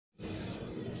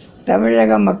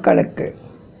தமிழக மக்களுக்கு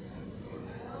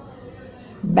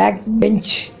back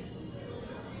bench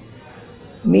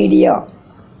media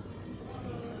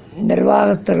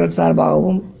நிர்வாகஸ்தர்கள்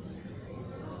சார்பாகவும்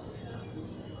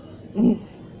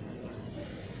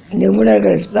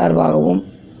நிபுணர்கள் சார்பாகவும்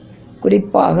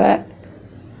குறிப்பாக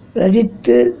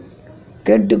ரசித்து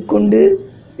கேட்டுக்கொண்டு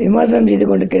விமர்சனம் செய்து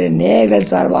கொண்டிருக்கிற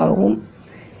நேயர்கள் சார்பாகவும்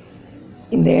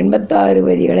இந்த 86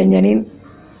 வயது இளைஞனின்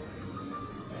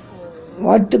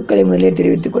வாழ்த்துக்களை முதலில்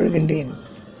தெரிவித்துக் கொள்கின்றேன்.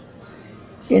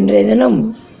 இன்றைய தினம்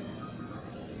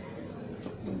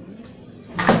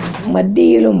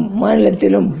மத்தியிலும்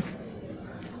மாநிலத்திலும்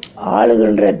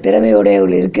ஆளுகின்ற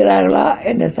திறமையுடையவர்கள் இருக்கிறார்களா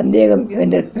என்ற சந்தேகம்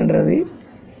எழுந்திருக்கின்றது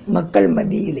மக்கள்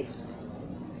மத்தியிலே.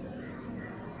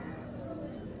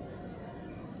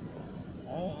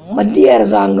 மத்திய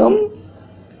அரசாங்கம்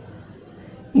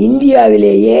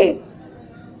இந்தியாவிலேயே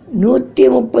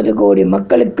 130 கோடி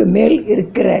மக்களுக்கு மேல்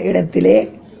இருக்கிற இடத்திலே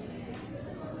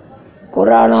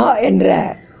கொரோனா என்ற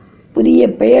புதிய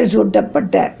பெயர்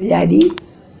சூட்டப்பட்ட வியாதி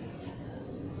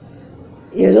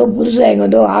ஏதோ புதுசாக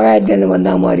எங்கேதோ ஆகாயத்திலேருந்து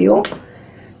வந்த மாதிரியும்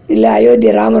இல்லை அயோத்தி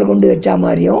ராமர் கொண்டு வச்ச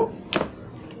மாதிரியும்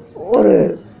ஒரு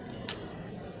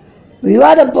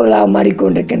விவாத பொருளாக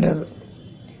மாறிக்கொண்டிருக்கின்றது.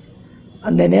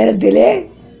 அந்த நேரத்திலே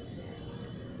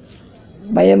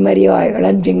பயமறியா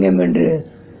இளஞ்சிங்கம் என்று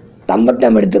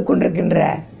தம்பட்டம் எடுத்துக்கொண்டிருக்கின்ற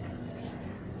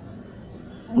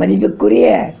மதிப்புக்குரிய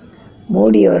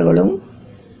மோடி அவர்களும்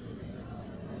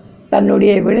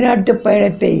தன்னுடைய வெளிநாட்டு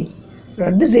பயணத்தை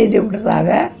ரத்து செய்து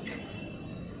விட்டதாக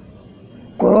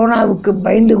கொரோனாவுக்கு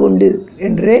பயந்து கொண்டு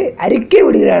என்று அறிக்கை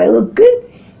விடுகிற அளவுக்கு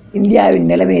இந்தியாவின்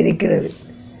நிலைமை இருக்கிறது.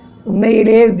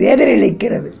 உண்மையிலேயே வேதனை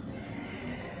அளிக்கிறது.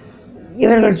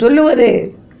 இவர்கள் சொல்லுவது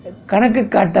கணக்கு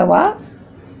காட்டவா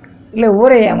இல்லை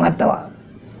ஊரை ஏமாற்றவா?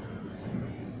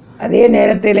 அதே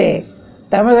நேரத்திலே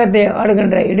தமிழகத்தை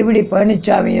ஆளுகின்ற எடப்பாடி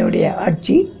பழனிசாமியினுடைய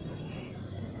ஆட்சி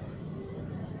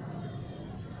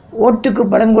ஓட்டுக்கு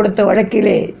பணம் கொடுத்த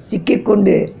வழக்கிலே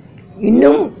சிக்கிக்கொண்டு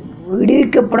இன்னும்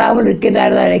விடுவிக்கப்படாமல்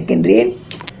இருக்கிறார் தான் நினைக்கின்றேன்.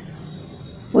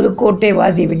 புதுக்கோட்டை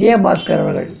வாசி விஜயபாஸ்கர்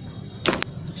அவர்கள்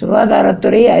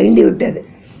சுகாதாரத்துறை அழிந்து விட்டது.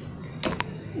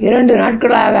 2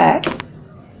 நாட்களாக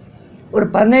ஒரு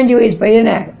 15 வயசு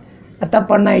பையனை அத்தை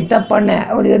பண்ண இத்தை பண்ண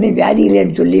அவனுக்கு வந்து வியாதி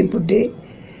இல்லைன்னு சொல்லிவிட்டு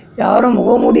யாரும்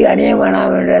முகமூடி அணிய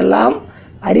வேணாம் என்றெல்லாம்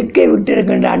அறிக்கை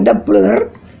விட்டிருக்கின்ற அண்டப்புழுகர்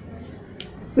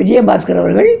விஜயபாஸ்கர்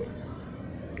அவர்கள்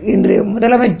இன்று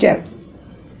முதலமைச்சர்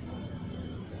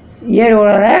ஏர்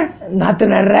ஓடுற நாற்று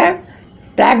நடுற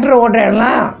டிராக்டர்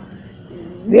ஓட்டுறெல்லாம்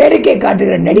வேடிக்கை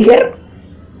காட்டுகிற நடிகர்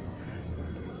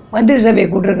மந்திரி சபையை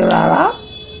கூட்டிருக்கிறாரா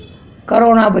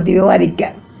கொரோனா பற்றி விவாதிக்க.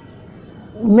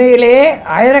 உண்மையிலேயே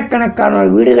ஆயிரக்கணக்கான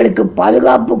வீடுகளுக்கு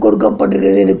பாதுகாப்பு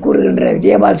கொடுக்கப்பட்டிருக்கிறது என்று கூறுகின்ற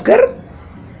விஜயபாஸ்கர்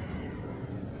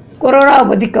கொரோனாவை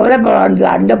பற்றி கவலைப்படாத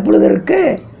அண்டப்புழுகருக்கு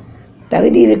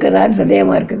தகுதி இருக்கிறதான்னு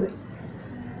சந்தேகமாக இருக்குது.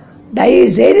 தயவு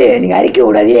செய்து நீங்கள் அறிக்கை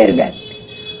விடாதே இருங்க.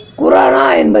 கொரோனா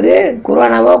என்பது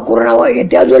கொரோனாவோ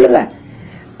எத்தையாவது சொல்லுங்கள்.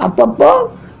 அப்பப்போ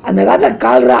அந்த காலத்தில்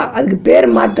கால்ரா அதுக்கு பேர்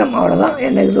மாற்றம், அவ்வளோதான்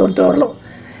எனக்கு பொறுத்தவரையிலும்.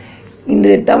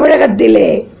 இன்று தமிழகத்திலே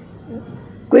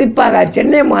குறிப்பாக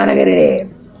சென்னை மாநகரிலே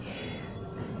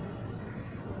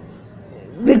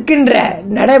விற்கின்ற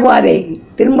நடைபாதை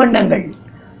தின்பண்டங்கள்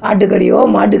ஆட்டுக்கறியோ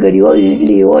மாட்டுக்கறியோ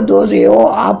இட்லியோ தோசையோ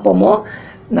ஆப்பமோ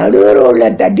நடுவு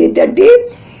ரோட்டில் தட்டி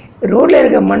ரோட்டில்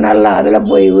இருக்க மண்ணெல்லாம் அதில்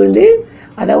போய் விழுந்து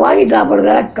அதை வாங்கி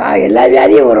சாப்பிட்றதால எல்லா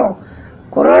வியாதியும் வரும்.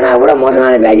 கொரோனா கூட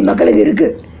மோசமான வியாதி மக்களுக்கு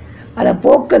இருக்குது. அதை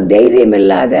போக்க தைரியம்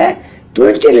இல்லாத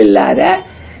துணிச்சல் இல்லாத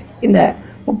இந்த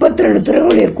 32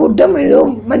 துறைகளுடைய கூட்டம் ஏதோ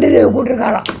மந்திரி சபை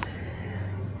கூட்டிருக்காராம்.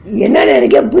 என்னன்னு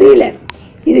எனக்கே புரியல.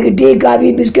 இதுக்கு டீ காஃபி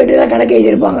பிஸ்கட் எல்லாம் கணக்கு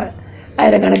எழுதியிருப்பாங்க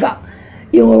 1000 கணக்காக.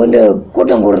 இவங்க வந்து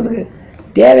கூட்டம் கூடுறதுக்கு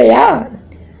தேவையா?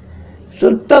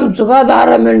 சுத்தம்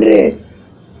சுகாதாரம் என்று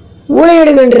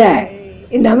ஊழையிடுகின்ற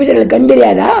இந்த அமைச்சர்கள் கண்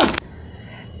தெரியாதா?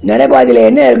 நடைபாதையில்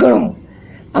என்ன இருக்கணும்?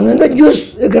 அங்கங்கே ஜூஸ்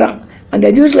இருக்கிறான். அந்த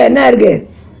ஜூஸில் என்ன இருக்குது?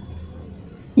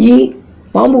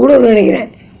 பாம்பு கூட நினைக்கிறேன்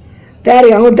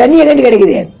தயாரிக்க. அவங்க தண்ணியை கண்டு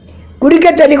கிடைக்குது. குடிக்க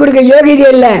தண்ணி குடிக்க யோகியதே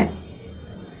இல்லை.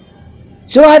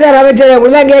 சுகாதார அமைச்சர்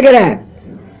அப்படிதான் கேட்குறேன்.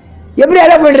 எப்படி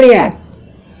அலோவ் பண்ணுறீங்க?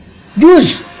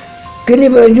 ஜூஸ் கிண்ணி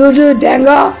ஜூஸு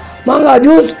தேங்காய் மாங்காய்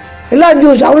ஜூஸ் எல்லாம்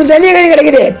ஜூஸ் அவங்களுக்கு தண்ணியை கண்டு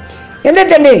கிடைக்குது. எந்த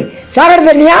தண்ணி? சாகர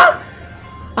தண்ணியா?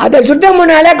 அதை சுத்தம்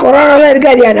பண்ணாலே கொரோனாலாம்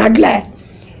இருக்காதியா நாட்டில்.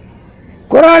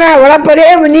 கொரோனா வளர்ப்பதே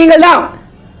நீங்கள் தான்.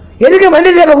 எதுக்கு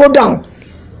மந்திரி சபை கூட்டம்?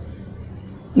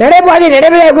 நடைபாதை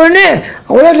நடைபெறக்குன்னு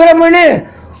அவ்வளோ தூரம் பண்ணு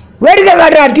வேடிக்கை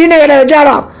காட்டுறான். டீ நகரை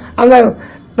வச்சாலும் அங்கே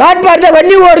பிளாட்பாரத்தில்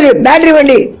வண்டி ஓடுது, பேட்டரி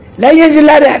வண்டி, லைசன்ஸ்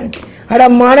இல்லாத. அட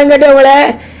மானம் கட்டவங்களே,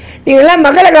 நீங்கள்லாம்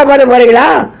மக்களை காப்பாற்ற போகிறீங்களா?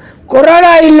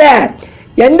 கொரோனா இல்லை,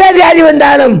 எந்த வியாதி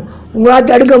வந்தாலும் உங்களால்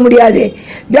தடுக்க முடியாது.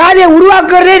 வியாதியை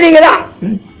உருவாக்குறதே நீங்கள் தான்.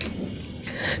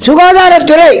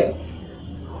 சுகாதாரத்துறை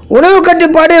உணவு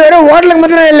கட்டுப்பாடு வெறும் ஹோட்டலுக்கு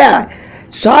மாத்திரம் இல்லை,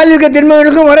 சாலைக்கு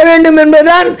திரும்பவர்களுக்கும் வர வேண்டும்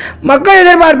என்பதுதான் மக்கள்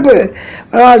எதிர்பார்ப்பு.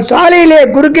 ஆனால் சாலையிலே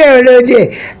குறுக்கே வச்சு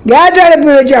கேஸ் அடுப்பு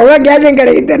வச்சு அவ்வளோ கேஸும்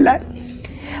கிடைக்க தெரியல.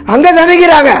 அங்கே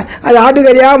சமைக்கிறாங்க, அது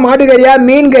ஆட்டுக்கறியா மாட்டுக்கறியா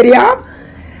மீன் கறியா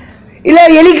இல்லை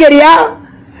எலிக்கறியா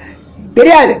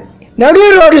தெரியாது. நடு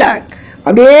ரோட்டில்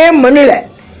அப்படியே மண்ணில்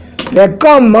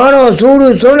வெக்கம் மானம் சூடு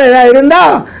சூழ்நிலை ஏதாவது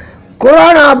இருந்தால்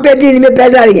கொரோனா பேசி இனிமேல்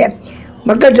பேசாதீங்க,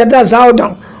 மக்கள் சத்தா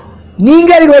சாகட்டும்,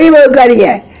 நீங்கள் அதுக்கு வழிவகுக்காதீங்க,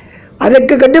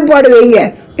 அதற்கு கட்டுப்பாடு வைங்க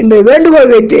என்பதை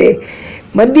வேண்டுகோள் வைத்து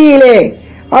மத்தியிலே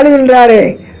ஆளுகின்றாரே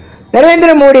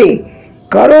நரேந்திர மோடி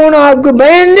கரோனாவுக்கு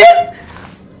பயந்து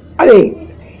அதை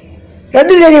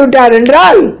ரத்து செய்துவிட்டார்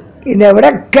என்றால் இதை விட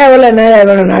கேவல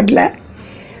வேணும் நாட்டில்.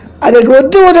 அதற்கு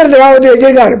ஒத்து ஊதுறதுக்காக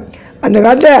வச்சிருக்காரு. அந்த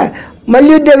காலத்தில்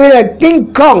மல்யுத்த வீரர் கிங்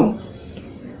காங்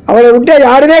அவரை விட்டு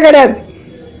யாருமே கிடையாது.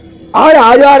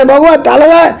 6 பகுவா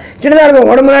தலைவா சின்னதாக இருக்கும்,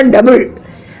 உடம்புலாம் டபுள்.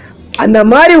 அந்த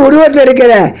மாதிரி உருவத்தில்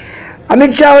இருக்கிற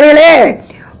அமித்ஷா அவர்களே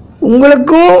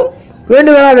உங்களுக்கும்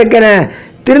வேண்டுகோளாக வைக்கிறேன்,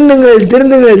 திருந்துங்கள்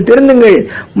திருந்துங்கள் திருந்துங்கள்,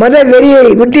 மத வெறியை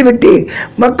விட்டு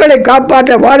மக்களை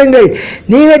காப்பாற்ற வாருங்கள்.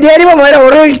 நீங்கள் தைரியமாக முதல்ல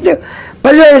உடல்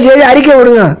பரிசோதனை செய்து அறிக்கை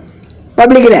விடுங்க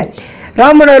பப்ளிக்கில்.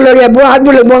 ராமனவர்களுடைய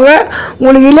ஹாஸ்பிட்டலுக்கு போங்க,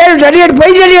 உங்களுக்கு இல்லைன்னு சர்டிஃபிகேட் பை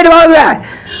சர்டிஃபிகேட் வாங்க,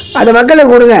 அதை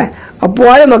மக்களுக்கு கொடுங்க,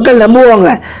 அப்போவாது மக்கள்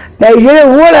நம்புவாங்க. தயவுசெய்து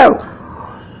ஊழ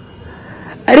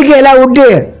அறிக்கையெல்லாம் விட்டு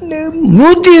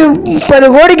 130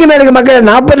 கோடிக்கு மேலுக்கு மக்கள்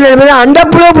 47 பேர்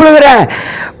அண்டப்புல புழுகிற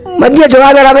மத்திய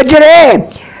சுகாதார அமைச்சரே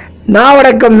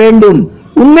நாவடக்கம் வேண்டும்,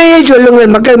 உண்மையை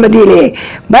சொல்லுங்கள் மக்கள் மத்தியிலே,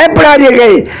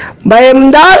 பயப்படாதீர்கள்,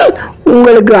 பயந்தால்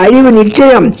உங்களுக்கு அழிவு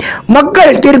நிச்சயம்,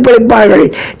 மக்கள் தீர்ப்பளிப்பார்கள்.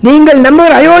 நீங்கள்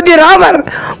நம்புகிற அயோத்தி ராமர்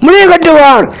முடிவு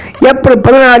கட்டுவார். ஏப்ரல்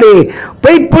 14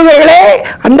 பொய் புழுகர்களே,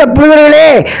 அந்த புழுகர்களே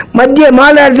மத்திய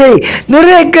மாநிலத்தை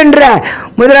நிர்ணயிக்கின்ற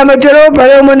முதலமைச்சரோ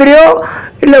பிரதம மந்திரியோ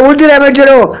இல்லை உள்துறை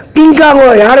அமைச்சரோ கிங்காங்கோ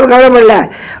யாரும் கவலைப்படல.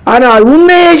 ஆனால்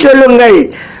உண்மையை சொல்லுங்கள்,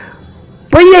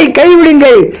 பொய்யை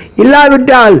கைவிடுங்கள்,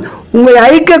 இல்லாவிட்டால் உங்களை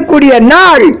அழிக்கக்கூடிய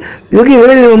நாள் வெகு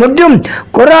விரைவில். மட்டும்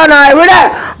கொரோனாவை விட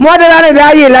மோதலான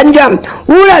வியாதி லஞ்சம்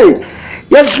ஊழல்.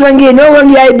 எஸ் வங்கி நோ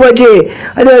வங்கி ஆகி போச்சு,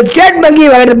 அது ஸ்டேட் வங்கி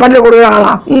பணத்தை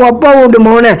கொடுக்குறாங்களாம். உங்கள் அப்பா வீட்டு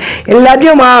மகனை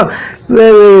எல்லாத்தையும்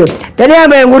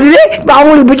தனியார் மயம் கொடுத்துட்டு இப்போ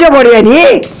அவங்களுக்கு பிச்சை போடுறியா நீ?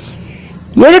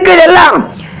 எதுக்கு இதெல்லாம்?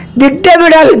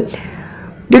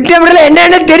 திட்டமிடல்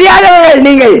என்னென்ன தெரியாதவர்கள்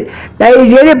நீங்கள்.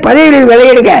 தயவுசெய்து பதவியில்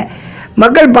விளையிடுங்க,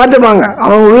 மக்கள் பார்த்துப்பாங்க,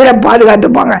 அவங்க உயிரை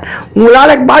பாதுகாத்துப்பாங்க.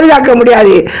 உங்களால் பாதுகாக்க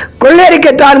முடியாது,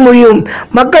 கொள்ளையடிக்கத்தான் முடியும்,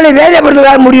 மக்களை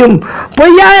வேதப்படுத்தத்தான் முடியும்,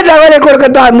 பொய்யான தகவலை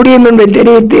கொடுக்கத்தான் முடியும் என்பதை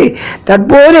தெரிவித்து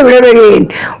தற்போது விளைவுகிறேன்.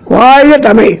 வாழ்க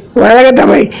தமிழ், வளர்க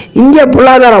தமிழ். இந்திய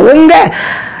பொருளாதாரம் உங்க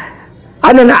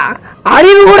அந்த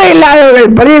அறிவு கூட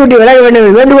இல்லாதவர்கள் பதவி விட்டு விலக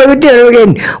வேண்டும் வேண்டுகோள் விட்டு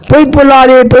விளைவுகிறேன். பொய்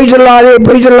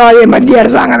சொல்லாதே மத்திய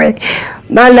அரசாங்கமே,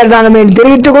 நாள் அரசாங்கமே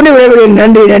தெரிவித்துக் கொண்டு விளைவுகிறேன்.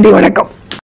 நன்றி, வணக்கம்.